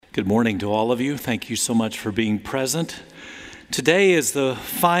Good morning to all of you. Thank you so much for being present. Today is the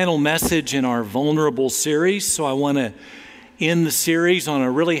final message in our Vulnerable series, so I want to end the series on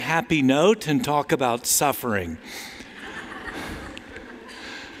a really happy note and talk about suffering.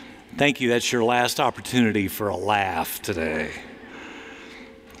 Thank you. That's your last opportunity for a laugh today.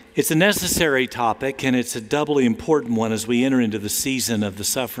 It's a necessary topic, and it's a doubly important one as we enter into the season of the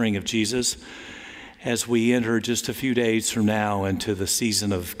suffering of Jesus, as we enter just a few days from now into the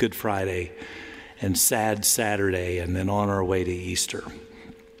season of Good Friday and Sad Saturday, and then on our way to Easter.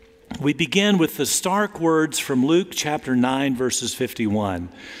 We begin with the stark words from Luke chapter 9, verses 51.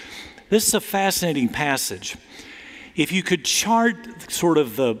 This is a fascinating passage. If you could chart sort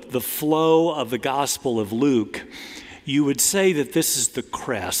of the flow of the Gospel of Luke, you would say that this is the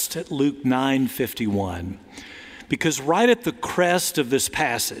crest at Luke 9:51. Because right at the crest of this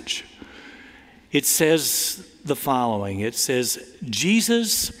passage, it says the following. It says,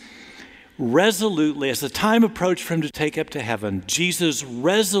 Jesus resolutely, as the time approached for him to take up to heaven, Jesus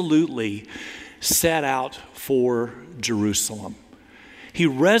resolutely set out for Jerusalem. He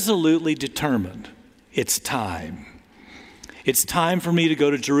resolutely determined, it's time. It's time for me to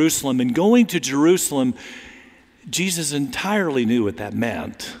go to Jerusalem. And going to Jerusalem, Jesus entirely knew what that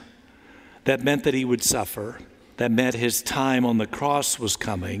meant. That meant that he would suffer. That meant his time on the cross was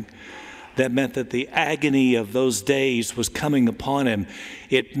coming. That meant that the agony of those days was coming upon him.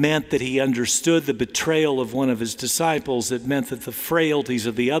 It meant that he understood the betrayal of one of his disciples. It meant that the frailties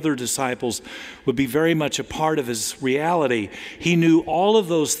of the other disciples would be very much a part of his reality. He knew all of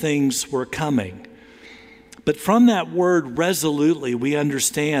those things were coming. But from that word resolutely, we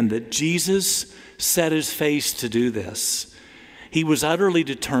understand that Jesus set his face to do this. He was utterly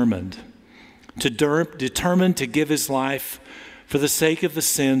determined to give his life for the sake of the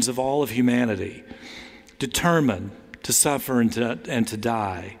sins of all of humanity, determined to suffer and to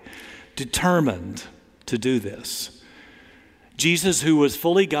die, determined to do this. Jesus, who was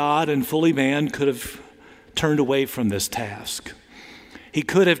fully God and fully man, could have turned away from this task. He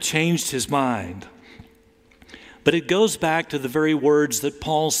could have changed his mind. But it goes back to the very words that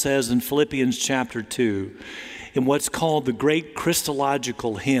Paul says in Philippians chapter 2, in what's called the great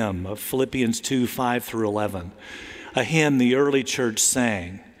Christological hymn of Philippians 2, 5 through 11. A hymn the early church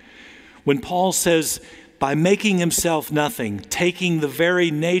sang. When Paul says, by making himself nothing, taking the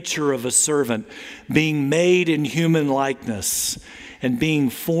very nature of a servant, being made in human likeness, and being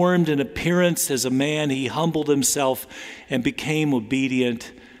formed in appearance as a man, he humbled himself and became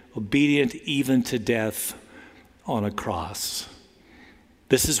obedient even to death on a cross.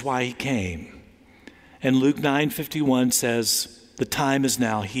 This is why he came. And Luke 9:51 says, the time is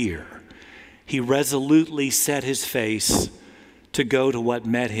now here. He resolutely set his face to go to what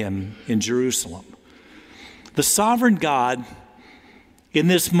met him in Jerusalem. The sovereign God in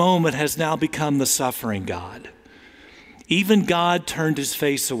this moment has now become the suffering God. Even God turned his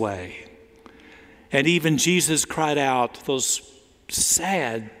face away. And even Jesus cried out those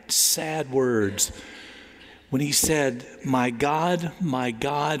sad, sad words when he said, my God,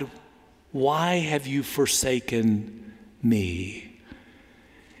 why have you forsaken me?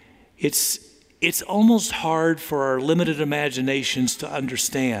 It's almost hard for our limited imaginations to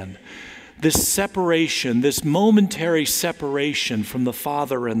understand this separation, this momentary separation from the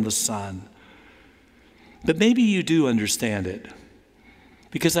Father and the Son. But maybe you do understand it,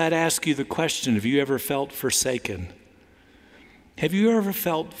 because I'd ask you the question, have you ever felt forsaken? Have you ever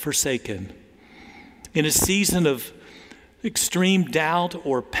felt forsaken? In a season of extreme doubt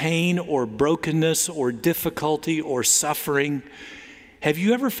or pain or brokenness or difficulty or suffering, have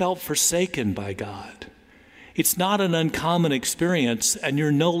you ever felt forsaken by God? It's not an uncommon experience, and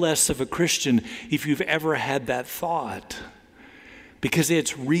you're no less of a Christian if you've ever had that thought, because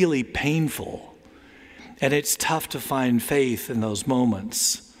it's really painful, and it's tough to find faith in those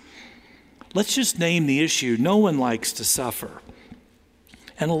moments. Let's just name the issue. No one likes to suffer.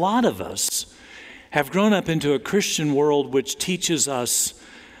 And a lot of us have grown up into a Christian world which teaches us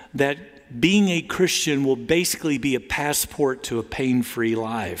that being a Christian will basically be a passport to a pain-free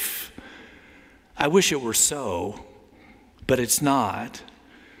life. I wish it were so, but it's not.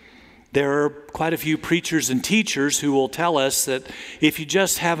 There are quite a few preachers and teachers who will tell us that if you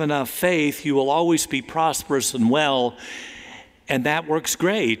just have enough faith, you will always be prosperous and well, and that works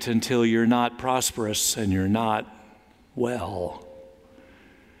great until you're not prosperous and you're not well.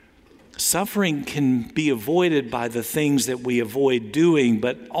 Suffering can be avoided by the things that we avoid doing,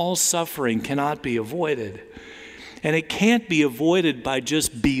 but all suffering cannot be avoided. And it can't be avoided by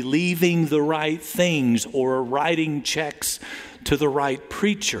just believing the right things or writing checks to the right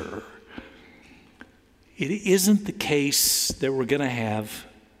preacher. It isn't the case that we're going to have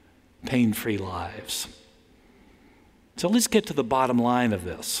pain-free lives. So let's get to the bottom line of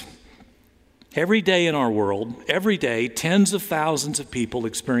this. Every day in our world, every day, tens of thousands of people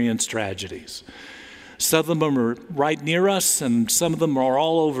experience tragedies. Some of them are right near us, and some of them are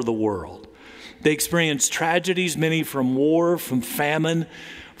all over the world. They experience tragedies, many from war, from famine,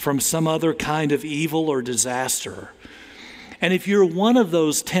 from some other kind of evil or disaster. And if you're one of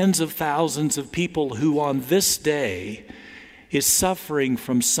those tens of thousands of people who on this day is suffering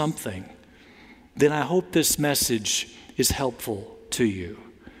from something, then I hope this message is helpful to you.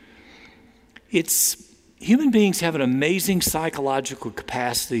 Human beings have an amazing psychological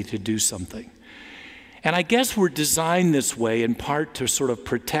capacity to do something. And I guess we're designed this way in part to sort of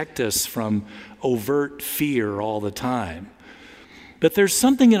protect us from overt fear all the time. But there's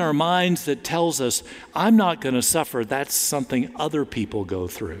something in our minds that tells us, I'm not going to suffer. That's something other people go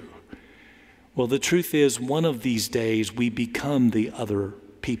through. Well, the truth is, one of these days we become the other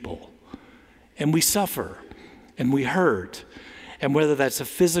people. And we suffer, and we hurt. And whether that's a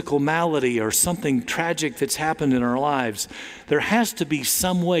physical malady or something tragic that's happened in our lives, there has to be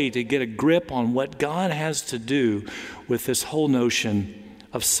some way to get a grip on what God has to do with this whole notion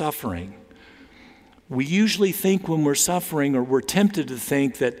of suffering. We usually think when we're suffering, or we're tempted to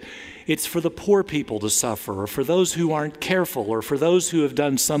think that it's for the poor people to suffer, or for those who aren't careful, or for those who have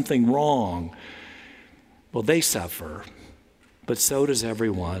done something wrong. Well, they suffer, but so does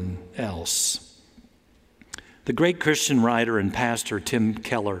everyone else. The great Christian writer and pastor Tim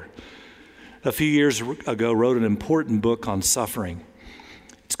Keller, a few years ago, wrote an important book on suffering.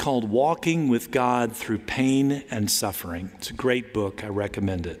 It's called Walking with God Through Pain and Suffering. It's a great book. I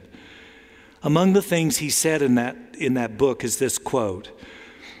recommend it. Among the things he said in that book is this quote: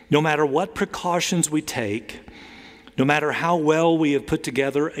 "No matter what precautions we take, no matter how well we have put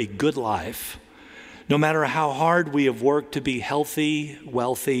together a good life, no matter how hard we have worked to be healthy,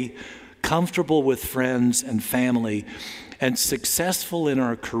 wealthy, comfortable with friends and family, and successful in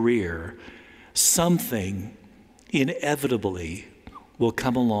our career, something inevitably will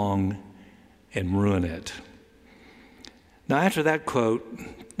come along and ruin it." Now, after that quote,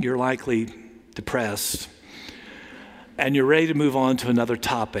 you're likely depressed, and you're ready to move on to another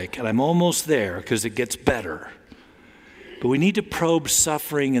topic. And I'm almost there because it gets better. But we need to probe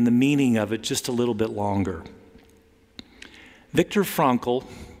suffering and the meaning of it just a little bit longer. Viktor Frankl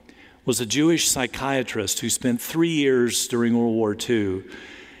was a Jewish psychiatrist who spent 3 years during World War II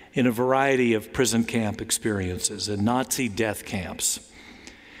in a variety of prison camp experiences and Nazi death camps.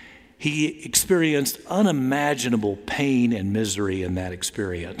 He experienced unimaginable pain and misery in that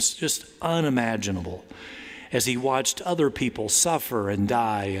experience, just unimaginable, as he watched other people suffer and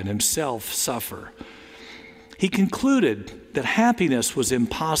die and himself suffer. He concluded that happiness was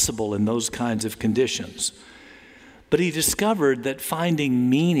impossible in those kinds of conditions. But he discovered that finding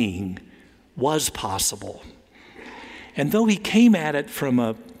meaning was possible. And though he came at it from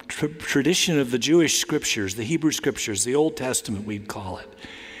a tradition of the Jewish scriptures, the Hebrew scriptures, the Old Testament we'd call it,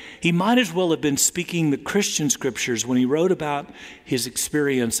 he might as well have been speaking the Christian scriptures when he wrote about his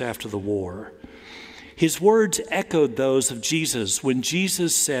experience after the war. His words echoed those of Jesus when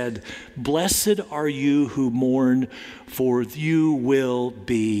Jesus said, "Blessed are you who mourn, for you will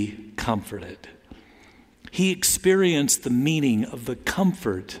be comforted." He experienced the meaning of the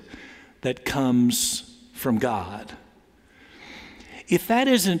comfort that comes from God. If that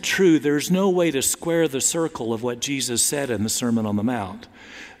isn't true, there's no way to square the circle of what Jesus said in the Sermon on the Mount.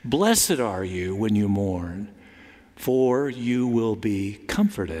 "Blessed are you when you mourn, for you will be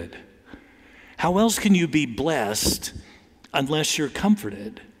comforted." How else can you be blessed unless you're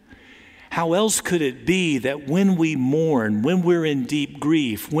comforted? How else could it be that when we mourn, when we're in deep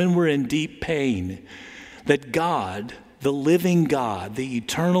grief, when we're in deep pain, that God, the living God, the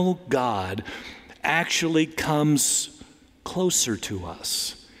eternal God, actually comes closer to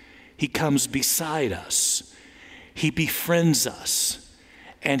us? He comes beside us. He befriends us.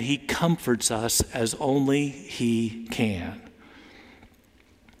 And he comforts us as only he can.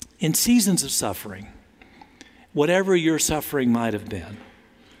 In seasons of suffering, whatever your suffering might have been,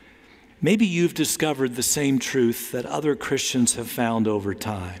 maybe you've discovered the same truth that other Christians have found over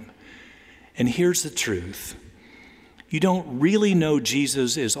time. And here's the truth. You don't really know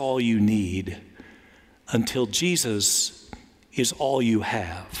Jesus is all you need until Jesus is all you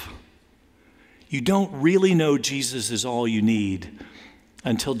have. You don't really know Jesus is all you need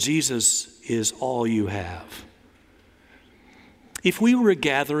until Jesus is all you have. If we were a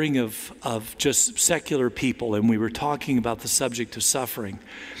gathering of just secular people and we were talking about the subject of suffering,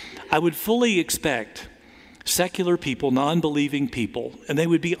 I would fully expect secular people, non-believing people, and they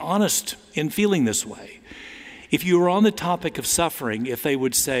would be honest in feeling this way. If you were on the topic of suffering, if they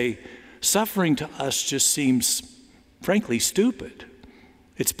would say, suffering to us just seems, frankly, stupid.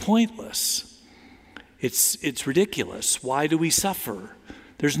 It's pointless. It's ridiculous. Why do we suffer?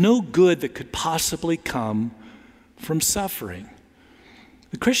 There's no good that could possibly come from suffering.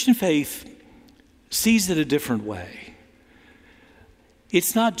 The Christian faith sees it a different way.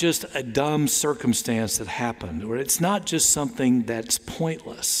 It's not just a dumb circumstance that happened, or it's not just something that's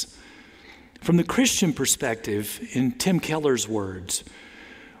pointless. From the Christian perspective, in Tim Keller's words,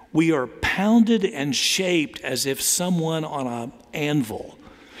 we are pounded and shaped as if someone on an anvil,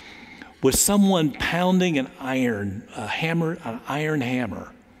 with someone pounding an iron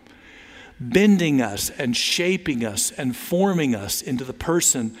hammer, bending us and shaping us and forming us into the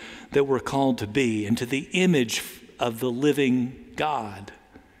person that we're called to be, into the image of the living God.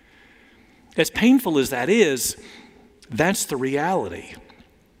 As painful as that is, that's the reality.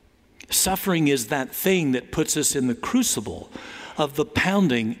 Suffering is that thing that puts us in the crucible of the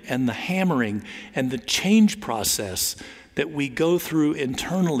pounding and the hammering and the change process that we go through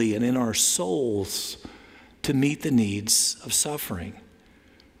internally and in our souls to meet the needs of suffering.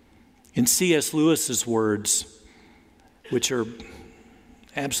 In C.S. Lewis's words, which are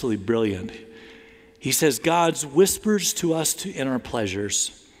absolutely brilliant, he says, God whispers to us in our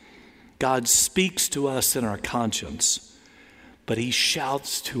pleasures. God speaks to us in our conscience. But he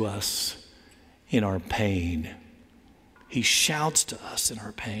shouts to us in our pain. He shouts to us in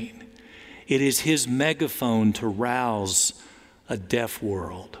our pain. It is his megaphone to rouse a deaf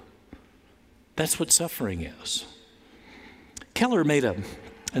world. That's what suffering is. Keller made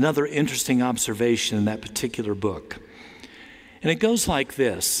another interesting observation in that particular book. And it goes like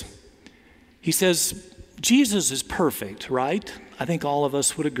this. He says, Jesus is perfect, right? I think all of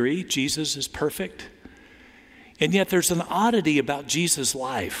us would agree Jesus is perfect. And yet there's an oddity about Jesus'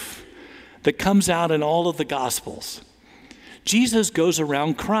 life that comes out in all of the Gospels. Jesus goes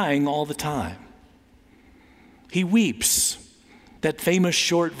around crying all the time. He weeps. That famous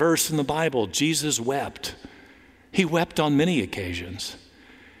short verse in the Bible, Jesus wept. He wept on many occasions.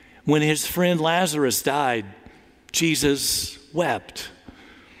 When his friend Lazarus died, Jesus wept.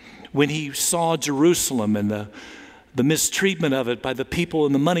 When he saw Jerusalem and the mistreatment of it by the people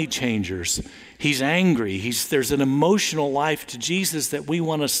and the money changers, he's angry. There's an emotional life to Jesus that we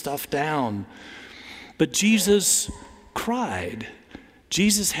want to stuff down. But Jesus cried.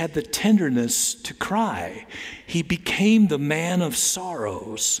 Jesus had the tenderness to cry. He became the man of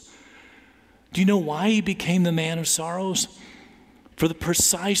sorrows. Do you know why he became the man of sorrows? For the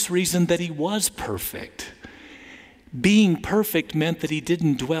precise reason that he was perfect. Being perfect meant that he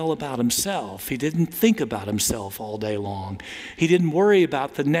didn't dwell about himself. He didn't think about himself all day long. He didn't worry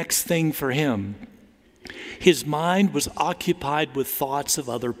about the next thing for him. His mind was occupied with thoughts of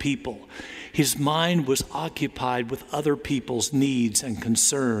other people. His mind was occupied with other people's needs and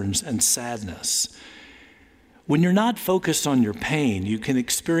concerns and sadness. When you're not focused on your pain, you can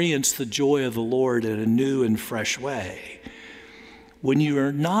experience the joy of the Lord in a new and fresh way. When you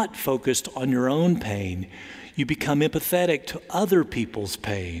are not focused on your own pain, you become empathetic to other people's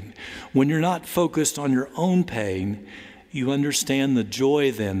pain. When you're not focused on your own pain, you understand the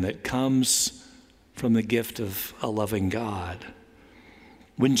joy then that comes from the gift of a loving God.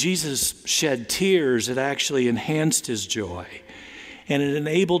 When Jesus shed tears, it actually enhanced his joy, and it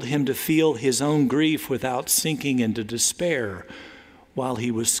enabled him to feel his own grief without sinking into despair while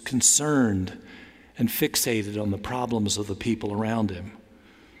he was concerned and fixated on the problems of the people around him.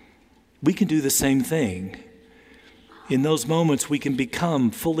 We can do the same thing. In those moments, we can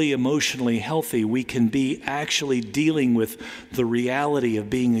become fully emotionally healthy. We can be actually dealing with the reality of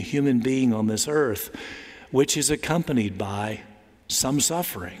being a human being on this earth, which is accompanied by some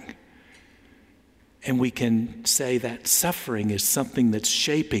suffering. And we can say that suffering is something that's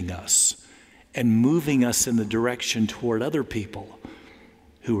shaping us and moving us in the direction toward other people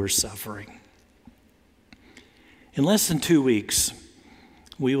who are suffering. In less than 2 weeks,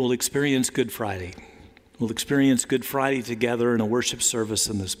 we will experience Good Friday. We'll experience Good Friday together in a worship service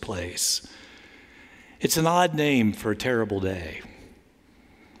in this place. It's an odd name for a terrible day.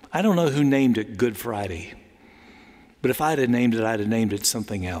 I don't know who named it Good Friday, but if I'd have named it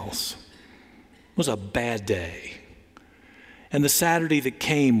something else. It was a bad day. And the Saturday that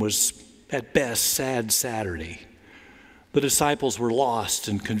came was, at best, sad Saturday. The disciples were lost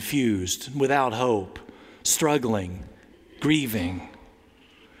and confused, without hope, struggling, grieving.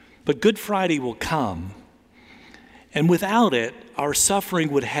 But Good Friday will come. And without it, our suffering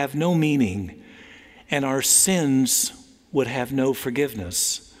would have no meaning, and our sins would have no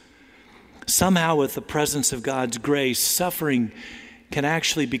forgiveness. Somehow, with the presence of God's grace, suffering can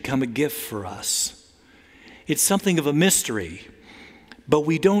actually become a gift for us. It's something of a mystery, but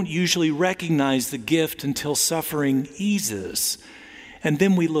we don't usually recognize the gift until suffering eases. And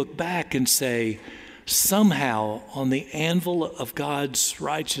then we look back and say, somehow on the anvil of God's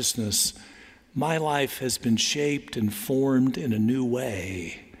righteousness, my life has been shaped and formed in a new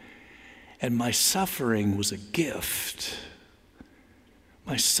way. And my suffering was a gift.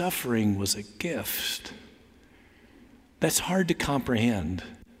 My suffering was a gift. That's hard to comprehend,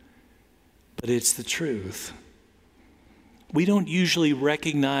 but it's the truth. We don't usually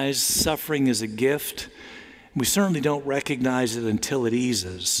recognize suffering as a gift. We certainly don't recognize it until it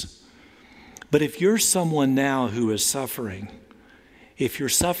eases. But if you're someone now who is suffering, if you're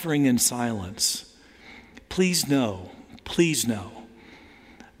suffering in silence, please know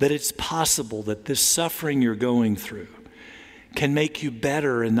that it's possible that this suffering you're going through can make you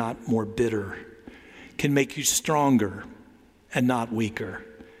better and not more bitter, can make you stronger and not weaker,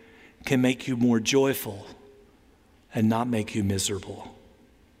 can make you more joyful and not make you miserable.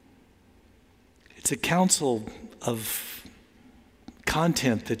 It's a counsel of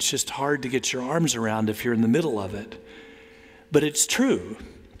content that's just hard to get your arms around if you're in the middle of it. But it's true.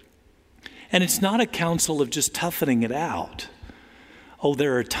 And it's not a counsel of just toughening it out. Oh,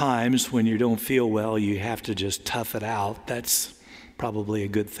 there are times when you don't feel well, you have to just tough it out. That's probably a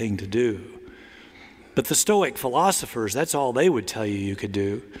good thing to do. But the Stoic philosophers, that's all they would tell you could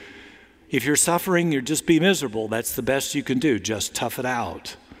do. If you're suffering, you're just be miserable. That's the best you can do. Just tough it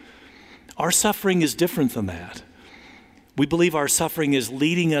out. Our suffering is different than that. We believe our suffering is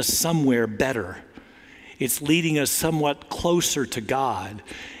leading us somewhere better. It's leading us somewhat closer to God.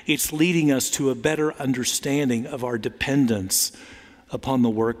 It's leading us to a better understanding of our dependence upon the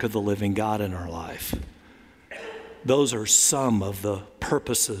work of the living God in our life. Those are some of the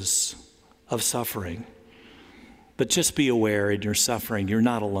purposes of suffering. But just be aware in your suffering, you're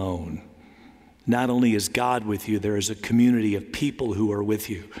not alone. Not only is God with you, there is a community of people who are with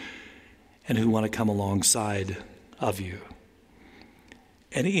you and who want to come alongside of you.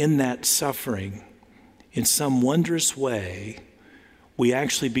 And in that suffering, in some wondrous way, we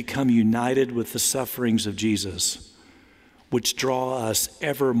actually become united with the sufferings of Jesus, which draw us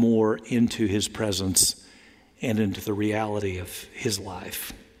ever more into his presence and into the reality of his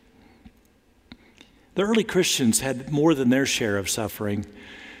life. The early Christians had more than their share of suffering.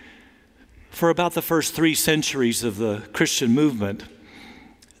 For about the first 3 centuries of the Christian movement,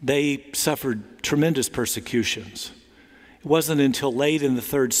 they suffered tremendous persecutions. It wasn't until late in the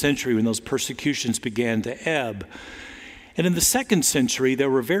 3rd century when those persecutions began to ebb. And in the 2nd century, there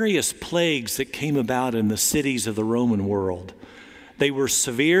were various plagues that came about in the cities of the Roman world. They were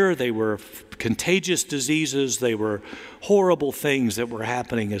severe, they were contagious diseases, they were horrible things that were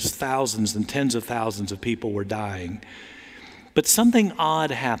happening as thousands and tens of thousands of people were dying. But something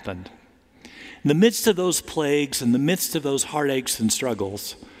odd happened. In the midst of those plagues, in the midst of those heartaches and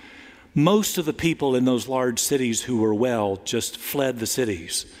struggles, most of the people in those large cities who were well just fled the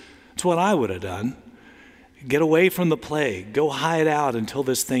cities. It's what I would have done. Get away from the plague. Go hide out until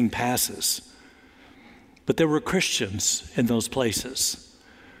this thing passes. But there were Christians in those places.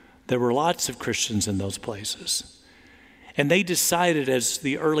 There were lots of Christians in those places. And they decided as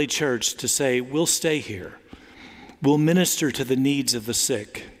the early church to say, we'll stay here. We'll minister to the needs of the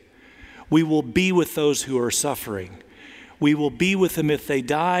sick. We will be with those who are suffering. We will be with them if they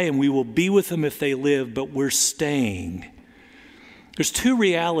die, and we will be with them if they live, but we're staying. There's 2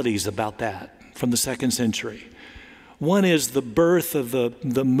 realities about that from the 2nd century. One is the birth of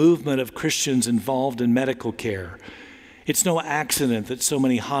the movement of Christians involved in medical care. It's no accident that so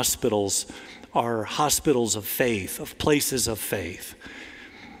many hospitals are hospitals of faith, of places of faith.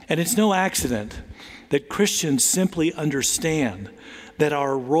 And it's no accident that Christians simply understand that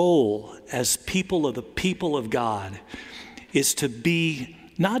our role as people of God is to be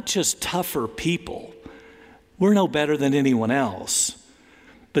not just tougher people. We're no better than anyone else,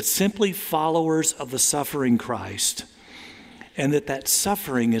 but simply followers of the suffering Christ. And that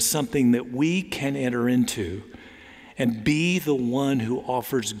suffering is something that we can enter into and be the one who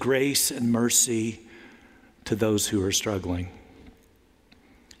offers grace and mercy to those who are struggling.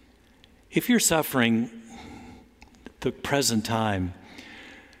 If you're suffering at the present time,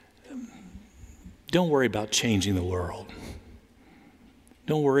 don't worry about changing the world.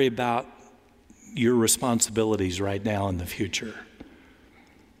 Don't worry about your responsibilities right now and the future.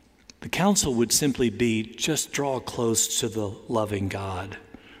 The counsel would simply be just draw close to the loving God.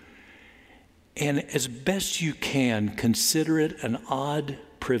 And as best you can, consider it an odd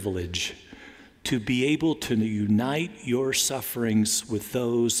privilege to be able to unite your sufferings with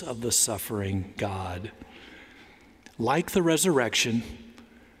those of the suffering God. Like the resurrection,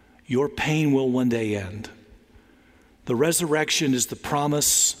 your pain will one day end. The resurrection is the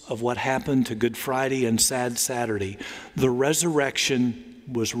promise of what happened to Good Friday and Sad Saturday. The resurrection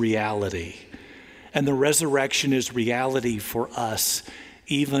was reality. And the resurrection is reality for us,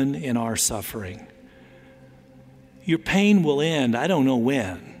 even in our suffering. Your pain will end. I don't know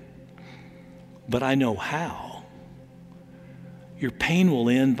when, but I know how. Your pain will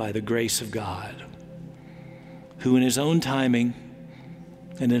end by the grace of God, who in his own timing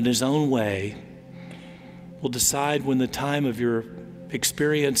and in his own way will decide when the time of your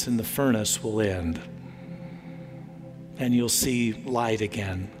experience in the furnace will end. And you'll see light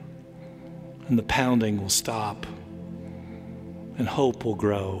again, and the pounding will stop, and hope will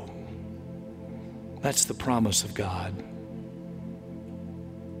grow. That's the promise of God.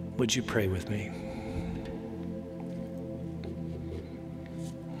 Would you pray with me?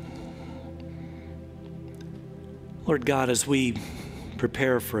 Lord God, as we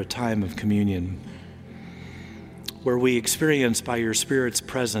prepare for a time of communion, where we experience by your Spirit's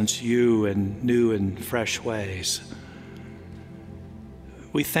presence you in new and fresh ways,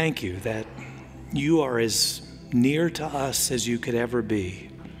 we thank you that you are as near to us as you could ever be.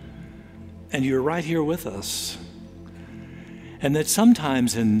 And you're right here with us. And that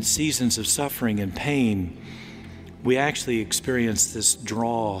sometimes in seasons of suffering and pain, we actually experience this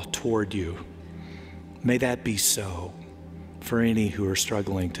draw toward you. May that be so for any who are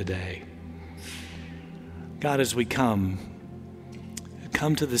struggling today. God, as we come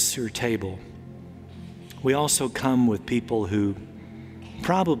to this your table, we also come with people who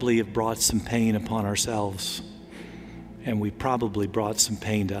probably have brought some pain upon ourselves, and we probably brought some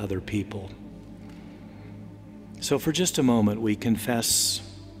pain to other people. So for just a moment, we confess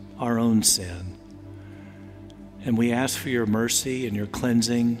our own sin, and we ask for your mercy and your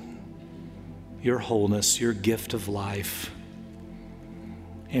cleansing, your wholeness, your gift of life.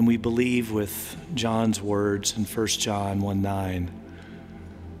 And we believe with John's words in 1 John 1:9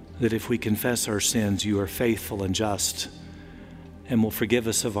 that if we confess our sins, you are faithful and just and will forgive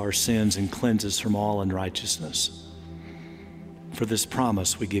us of our sins and cleanse us from all unrighteousness. For this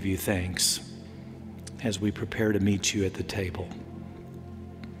promise we give you thanks as we prepare to meet you at the table.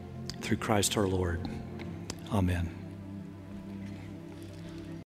 Through Christ our Lord. Amen.